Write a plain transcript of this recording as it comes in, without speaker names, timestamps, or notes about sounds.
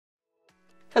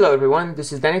Hello everyone,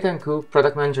 this is Danny Tanku,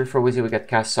 Product Manager for WYSIWYG at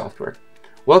CAST Software.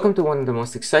 Welcome to one of the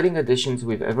most exciting additions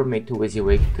we've ever made to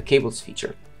WYSIWYG, the Cables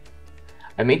feature.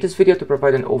 I made this video to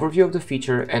provide an overview of the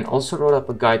feature and also wrote up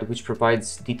a guide which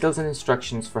provides details and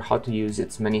instructions for how to use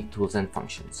its many tools and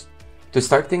functions. To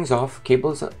start things off,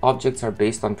 Cables objects are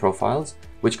based on profiles,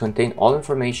 which contain all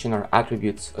information or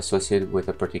attributes associated with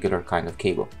a particular kind of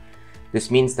cable.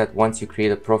 This means that once you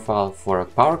create a profile for a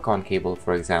PowerCon cable,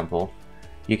 for example,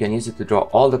 you can use it to draw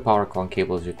all the PowerCon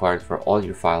cables required for all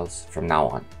your files from now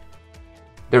on.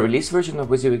 The release version of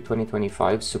WYSIWYG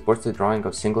 2025 supports the drawing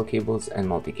of single cables and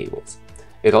multi-cables.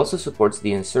 It also supports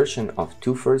the insertion of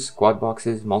twofers, quad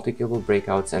boxes, multi-cable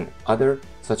breakouts, and other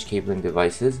such cabling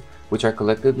devices, which are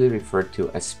collectively referred to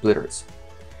as splitters.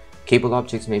 Cable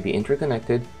objects may be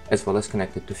interconnected as well as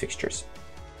connected to fixtures.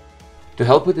 To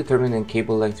help with determining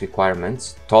cable length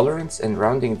requirements, tolerance and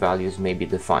rounding values may be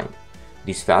defined.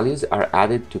 These values are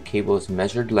added to cables'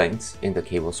 measured lengths in the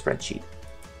cable spreadsheet.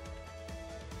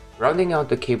 Rounding out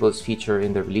the cables feature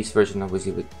in the release version of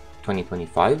WYSIWYG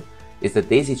 2025 is the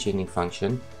daisy chaining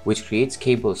function, which creates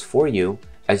cables for you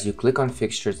as you click on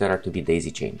fixtures that are to be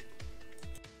daisy chained.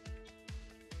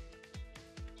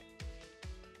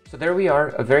 So there we are,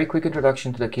 a very quick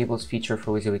introduction to the cables feature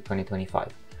for WYSIWYG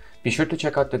 2025. Be sure to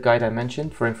check out the guide I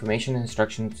mentioned for information and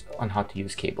instructions on how to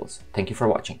use cables. Thank you for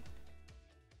watching.